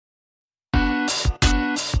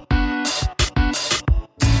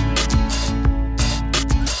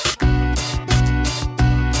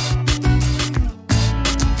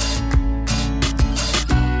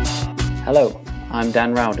I'm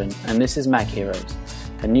Dan Rowden, and this is Mag Heroes,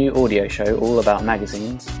 a new audio show all about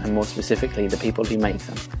magazines, and more specifically the people who make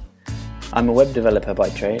them. I'm a web developer by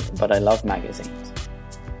trade, but I love magazines.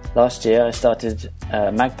 Last year I started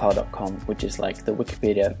magpile.com, which is like the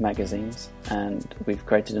Wikipedia of magazines, and we've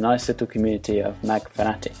created a nice little community of mag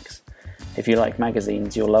fanatics. If you like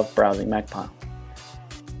magazines, you'll love browsing Magpile.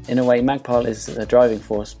 In a way, Magpile is the driving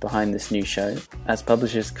force behind this new show. As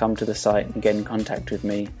publishers come to the site and get in contact with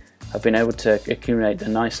me, I've been able to accumulate a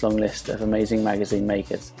nice long list of amazing magazine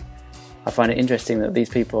makers. I find it interesting that these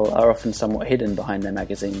people are often somewhat hidden behind their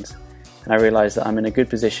magazines, and I realise that I'm in a good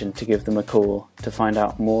position to give them a call to find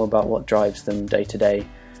out more about what drives them day to day,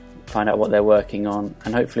 find out what they're working on,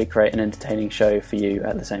 and hopefully create an entertaining show for you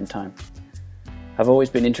at the same time. I've always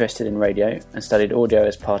been interested in radio and studied audio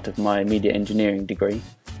as part of my media engineering degree.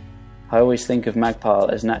 I always think of Magpile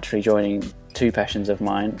as naturally joining two passions of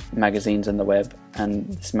mine, magazines and the web, and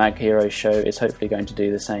this Mag Heroes show is hopefully going to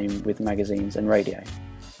do the same with magazines and radio.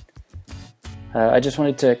 I just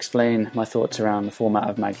wanted to explain my thoughts around the format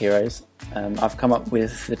of Mag Heroes. I've come up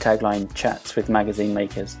with the tagline Chats with Magazine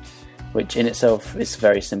Makers, which in itself is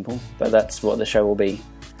very simple, but that's what the show will be.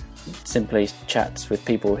 Simply chats with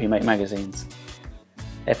people who make magazines.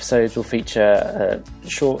 Episodes will feature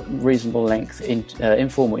short, reasonable length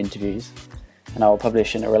informal interviews, and I will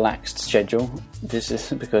publish in a relaxed schedule. This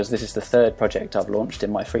is because this is the third project I've launched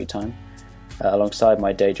in my free time, alongside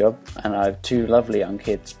my day job, and I have two lovely young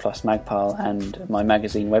kids plus Magpile and my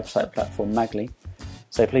magazine website platform Magly,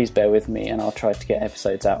 so please bear with me and I'll try to get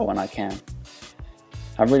episodes out when I can.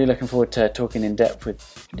 I'm really looking forward to talking in depth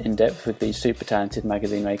with these super talented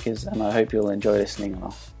magazine makers, and I hope you'll enjoy listening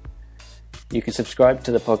along. You can subscribe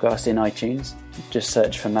to the podcast in iTunes, just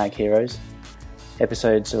search for Mag Heroes.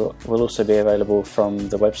 Episodes will also be available from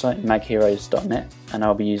the website magheroes.net, and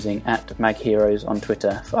I'll be using @magheroes on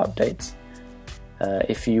Twitter for updates.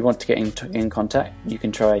 If you want to get in contact, you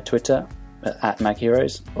can try Twitter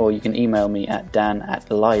 @magheroes, or you can email me at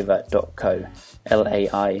dan@laiva.co,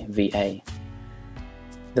 Laiva.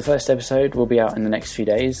 The first episode will be out in the next few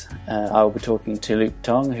days. I will be talking to Luke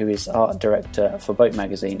Tong, who is art director for Boat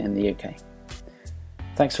Magazine in the UK.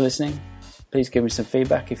 Thanks for listening. Please give me some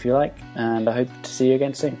feedback if you like, and I hope to see you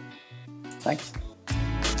again soon. Thanks.